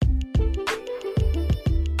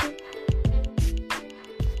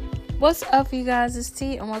What's up, you guys? It's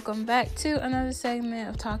T, and welcome back to another segment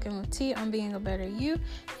of Talking with T on Being a Better You.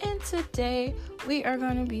 And today, we are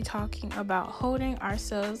going to be talking about holding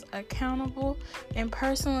ourselves accountable. And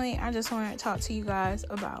personally, I just want to talk to you guys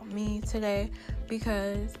about me today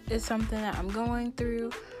because it's something that I'm going through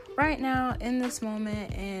right now in this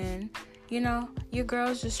moment. And, your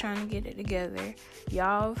girl's just trying to get it together.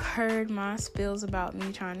 Y'all have heard my spills about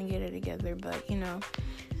me trying to get it together, but,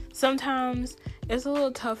 sometimes it's a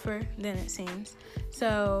little tougher than it seems.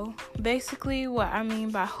 So basically what I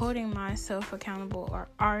mean by holding myself accountable or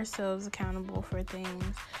ourselves accountable for things,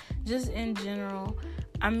 just in general,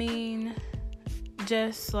 I mean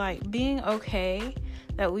just like being okay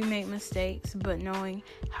that we make mistakes, but knowing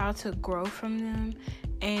how to grow from them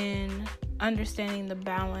and understanding the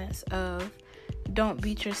balance of don't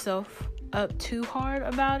beat yourself up too hard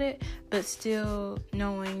about it, but still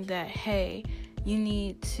knowing that, hey, you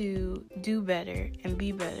need to do better and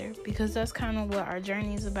be better, because that's kind of what our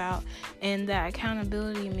journey is about. And that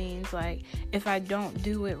accountability means, like, if I don't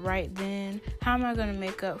do it right then, how am I going to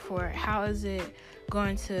make up for it? How is it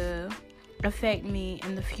going to affect me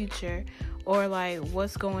in the future? Or like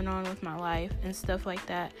what's going on with my life and stuff like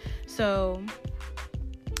that. So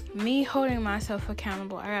me holding myself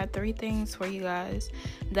accountable, I got 3 things for you guys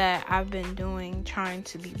that I've been doing, trying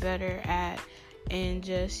to be better at, and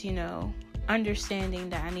just, understanding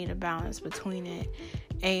that I need a balance between it.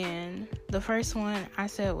 And the first one I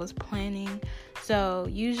said was planning. So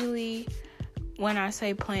usually when I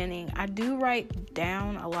say planning, I do write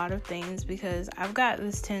down a lot of things because I've got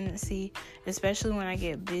this tendency, especially when I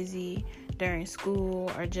get busy during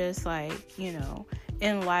school or just like,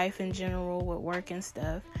 in life in general with work and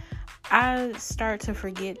stuff, I start to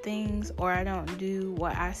forget things, or I don't do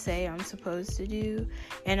what I say I'm supposed to do.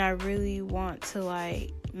 And I really want to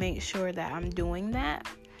make sure that I'm doing that.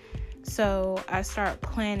 So I start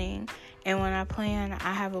planning, and when I plan,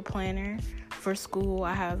 I have a planner for school,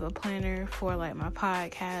 I have a planner for my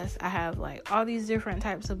podcast, I have all these different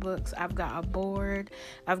types of books. I've got a board,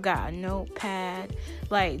 I've got a notepad,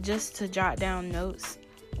 just to jot down notes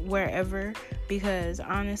wherever, because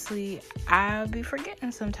honestly I'll be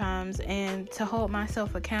forgetting sometimes. And to hold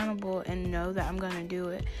myself accountable and know that I'm gonna do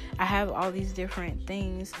it, I have all these different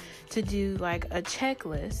things to do, like a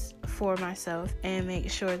checklist for myself, and make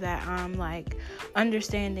sure that I'm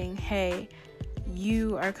understanding, hey,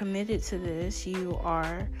 you are committed to this, you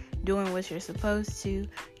are doing what you're supposed to,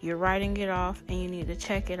 you're writing it off, and you need to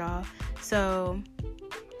check it off. So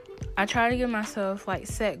I try to give myself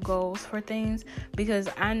set goals for things, because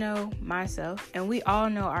I know myself and we all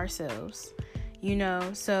know ourselves,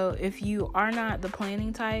 so if you are not the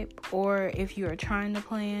planning type, or if you are trying to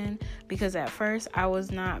plan, because at first I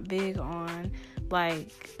was not big on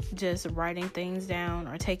just writing things down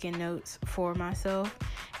or taking notes for myself,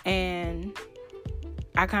 and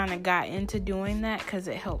I kind of got into doing that because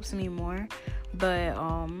it helps me more. But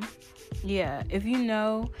if you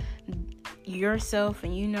know yourself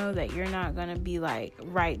and you know that you're not gonna be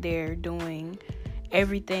right there doing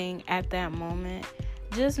everything at that moment,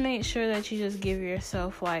 just make sure that you just give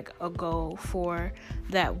yourself a goal for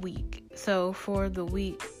that week. So for the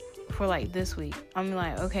week, for this week, I'm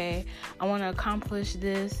okay, I want to accomplish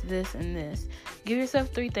this, and this. Give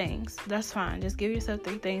yourself 3 things. That's fine. Just give yourself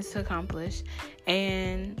 3 things to accomplish,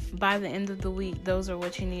 and by the end of the week, those are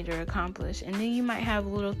what you need to accomplish. And then you might have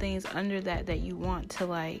little things under that you want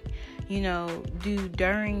to do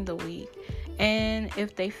during the week, and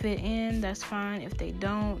if they fit in, that's fine. If they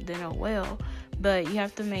don't, then oh well. But you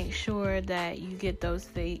have to make sure that you get those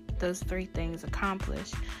 3 things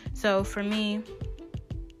accomplished. So for me,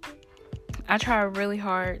 I try really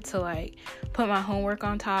hard to put my homework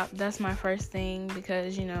on top. That's my first thing,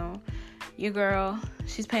 because your girl,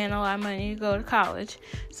 she's paying a lot of money to go to college,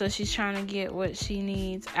 so she's trying to get what she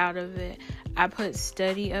needs out of it. I put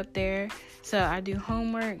study up there, so I do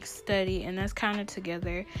homework, study, and that's kind of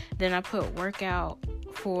together. Then I put workout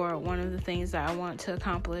for one of the things that I want to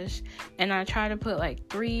accomplish, and I try to put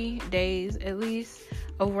 3 days at least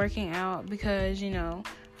of working out, because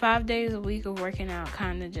 5 days a week of working out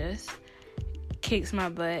kind of just kicks my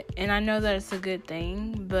butt. And I know that it's a good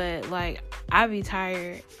thing, but I be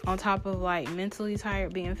tired on top of mentally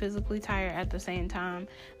tired, being physically tired at the same time.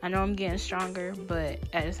 I know I'm getting stronger, but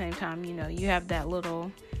at the same time, you have that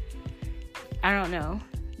little, I don't know,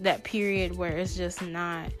 that period where it's just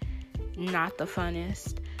not the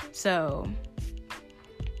funnest. So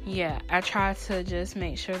yeah, I try to just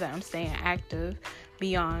make sure that I'm staying active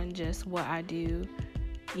beyond just what I do,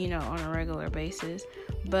 on a regular basis.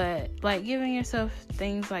 But giving yourself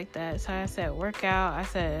things like that. So I said workout, I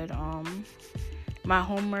said my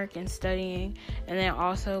homework and studying, and then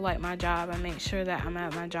also like my job. I make sure that I'm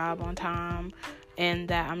at my job on time and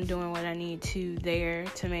that I'm doing what I need to there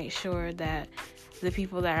to make sure that the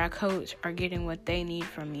people that I coach are getting what they need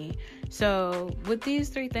from me. So with these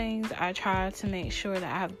 3 things, I try to make sure that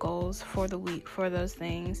I have goals for the week for those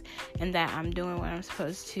things, and that I'm doing what I'm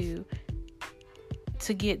supposed to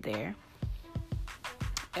get there.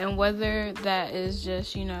 And whether that is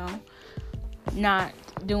just, not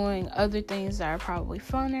doing other things that are probably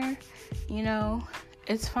funner,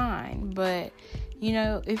 it's fine. But,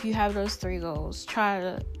 if you have those 3 goals, try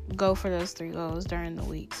to go for those 3 goals during the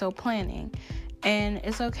week. So planning. And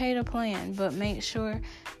it's okay to plan, but make sure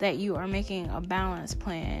that you are making a balanced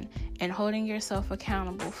plan and holding yourself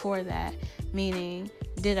accountable for that. Meaning,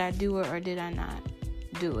 did I do it or did I not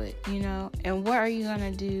do it, And what are you going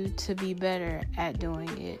to do to be better at doing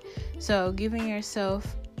it? So giving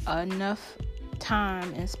yourself enough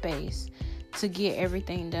time and space to get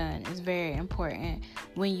everything done is very important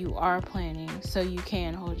when you are planning, so you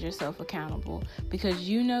can hold yourself accountable, because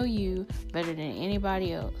you know you better than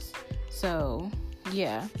anybody else. So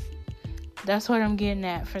yeah, that's what I'm getting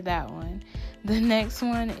at for that one. The next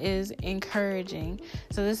one is encouraging.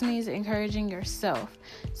 So this means encouraging yourself.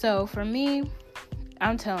 So for me,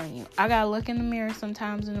 I'm telling you, I gotta look in the mirror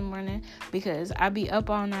sometimes in the morning, because I be up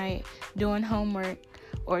all night doing homework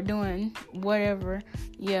or doing whatever.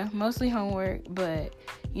 Yeah, mostly homework, but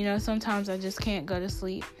sometimes I just can't go to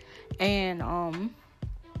sleep. And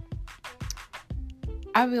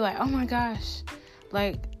I'd be like, oh my gosh,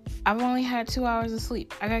 like I've only had 2 hours of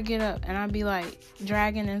sleep. I gotta get up, and I'd be like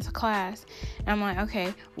dragging into class. And I'm like,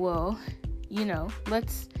 okay, well,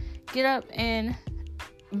 let's get up and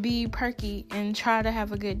be perky and try to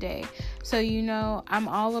have a good day. So, I'm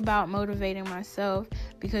all about motivating myself,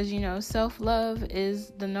 because, self-love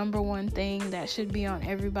is the number one thing that should be on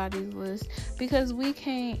everybody's list, because we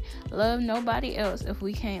can't love nobody else if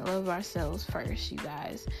we can't love ourselves first, you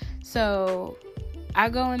guys. So I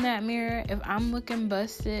go in that mirror. If I'm looking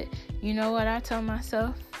busted, you know what I tell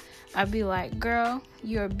myself? I'd be like, girl,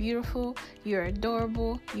 you're beautiful, you're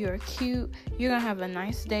adorable, you're cute, you're gonna have a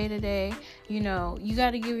nice day today. You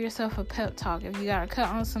gotta give yourself a pep talk. If you gotta cut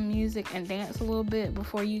on some music and dance a little bit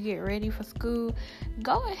before you get ready for school,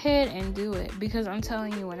 go ahead and do it. Because I'm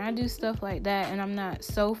telling you, when I do stuff like that and I'm not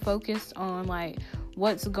so focused on like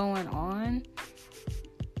what's going on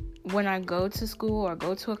when I go to school or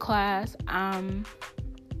go to a class, I'm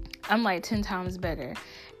like 10 times better.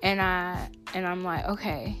 And I'm like,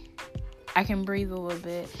 okay, I can breathe a little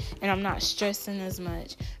bit, and I'm not stressing as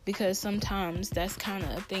much, because sometimes that's kind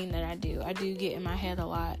of a thing that I do. I do get in my head a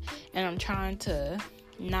lot, and I'm trying to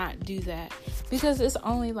not do that, because it's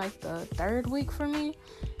only like the 3rd week for me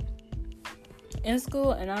in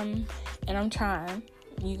school, and I'm trying,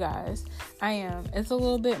 you guys. I am. It's a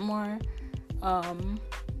little bit more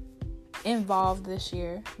involved this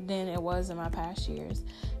year than it was in my past years.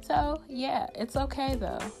 So yeah, it's okay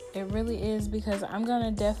though. It really is, because I'm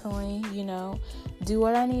gonna definitely, do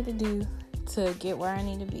what I need to do to get where I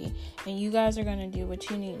need to be, and you guys are gonna do what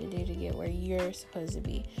you need to do to get where you're supposed to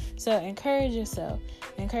be. So encourage yourself,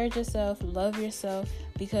 love yourself,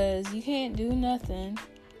 because you can't do nothing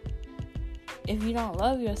if you don't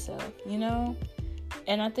love yourself,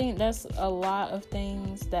 And I think that's a lot of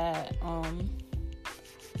things that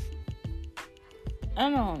I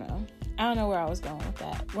don't know where I was going with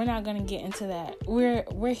that. We're not going to get into that.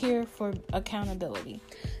 We're here for accountability.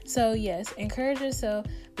 So yes, encourage yourself,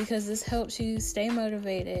 because this helps you stay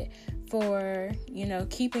motivated for,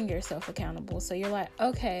 keeping yourself accountable. So you're like,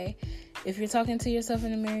 okay, if you're talking to yourself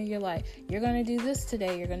in the mirror, you're like, you're going to do this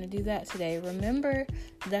today, you're going to do that today. Remember,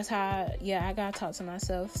 that's how, I got to talk to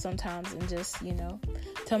myself sometimes and just,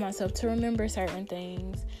 tell myself to remember certain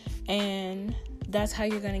things. And that's how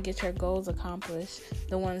you're going to get your goals accomplished,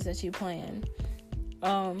 the ones that you plan.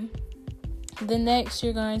 The next,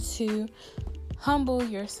 you're going to humble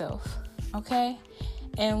yourself, okay?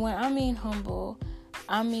 And when I mean humble,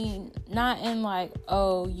 I mean not in like,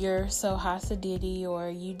 oh, you're so Hasidity, or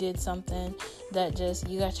you did something that just,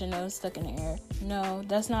 you got your nose stuck in the air. No,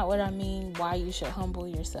 that's not what I mean, why you should humble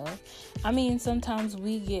yourself. I mean, sometimes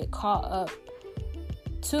we get caught up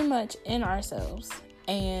too much in ourselves,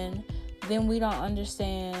 and then we don't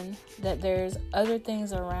understand that there's other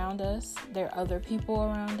things around us. There are other people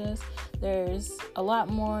around us. There's a lot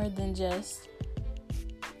more than just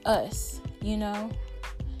us,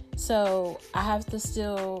 So I have to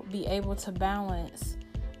still be able to balance.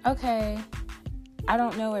 Okay, I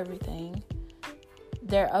don't know everything.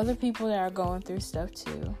 There are other people that are going through stuff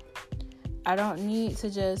too. I don't need to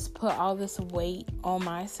just put all this weight on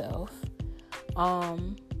myself.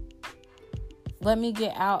 let me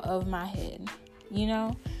get out of my head,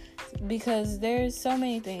 because there's so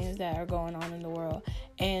many things that are going on in the world.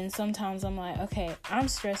 And sometimes I'm like, okay, I'm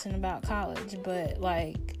stressing about college, but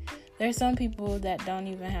like, there's some people that don't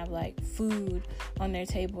even have like food on their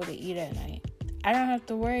table to eat at night. I don't have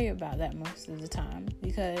to worry about that most of the time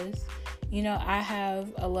because, I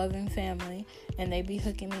have a loving family and they be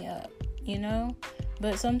hooking me up,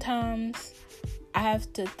 But sometimes I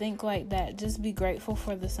have to think like that. Just be grateful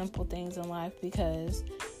for the simple things in life, because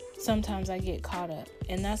sometimes I get caught up.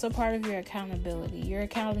 And that's a part of your accountability. Your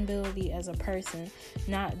accountability as a person,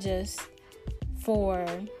 not just for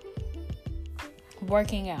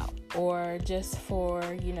working out or just for,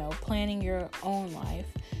 planning your own life.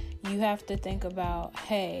 You have to think about,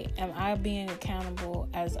 hey, am I being accountable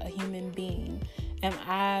as a human being? Am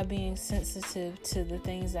I being sensitive to the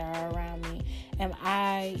things that are around me? Am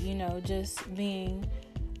I, just being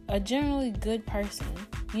a generally good person,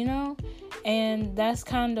 And that's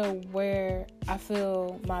kind of where I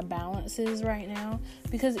feel my balance is right now.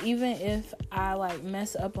 Because even if I like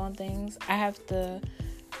mess up on things, I have to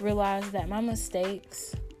realize that my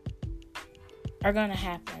mistakes are going to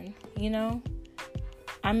happen,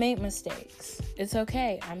 I make mistakes. It's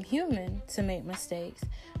okay. I'm human to make mistakes.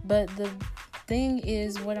 But the thing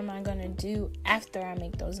is, what am I going to do after I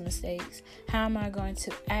make those mistakes? How am I going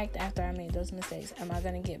to act after I make those mistakes? Am I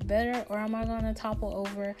going to get better, or am I going to topple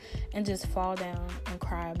over and just fall down and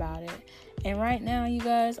cry about it? And right now, you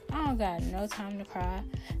guys, I don't got no time to cry.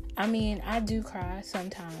 I mean, I do cry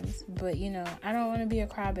sometimes, but I don't want to be a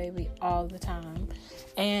crybaby all the time.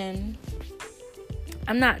 And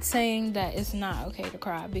I'm not saying that it's not okay to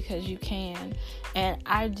cry, because you can, and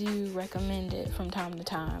I do recommend it from time to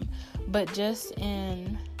time, but just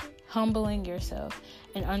in humbling yourself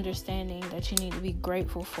and understanding that you need to be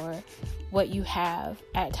grateful for what you have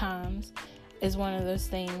at times is one of those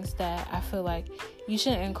things that I feel like you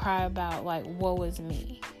shouldn't cry about, like, woe is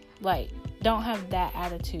me. Like, don't have that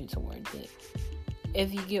attitude towards it,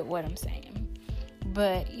 if you get what I'm saying.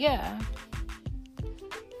 But yeah,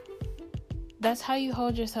 that's how you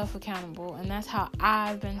hold yourself accountable, and that's how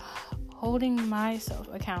I've been holding myself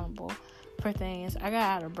accountable for things. I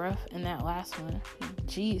got out of breath in that last one.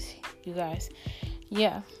 Jeez, you guys.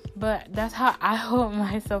 Yeah, but that's how I hold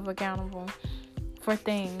myself accountable for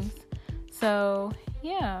things. So,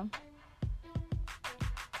 yeah.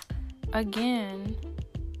 Again,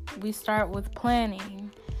 we start with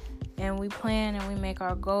planning, and we plan and we make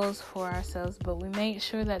our goals for ourselves, but we make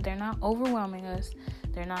sure that they're not overwhelming us.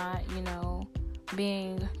 They're not,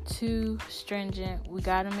 being too stringent. We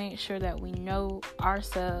got to make sure that we know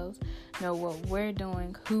ourselves, know what we're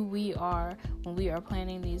doing, who we are when we are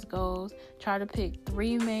planning these goals. Try to pick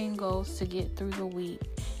 3 main goals to get through the week,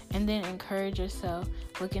 and then encourage yourself.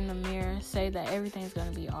 Look in the mirror, say that everything's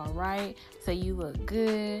going to be all right, say you look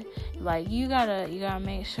good. Like, you gotta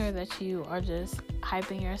make sure that you are just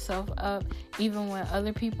hyping yourself up, even when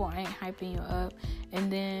other people ain't hyping you up.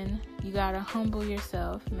 And then you gotta humble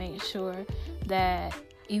yourself. Make sure that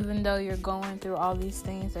even though you're going through all these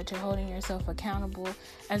things, that you're holding yourself accountable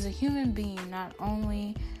as a human being, not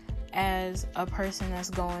only as a person that's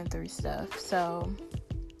going through stuff. So,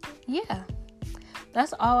 yeah.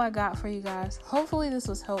 That's all I got for you guys. Hopefully this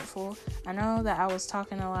was helpful. I know that I was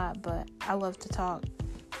talking a lot, but I love to talk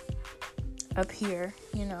up here,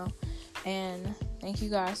 And thank you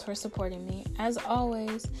guys for supporting me, as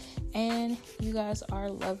always. And you guys are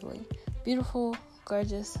lovely, beautiful,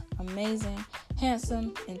 gorgeous, amazing,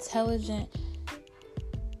 handsome, intelligent,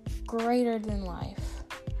 greater than life,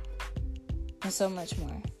 and so much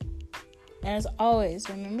more. And as always,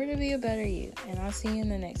 remember to be a better you. And I'll see you in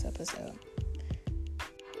the next episode.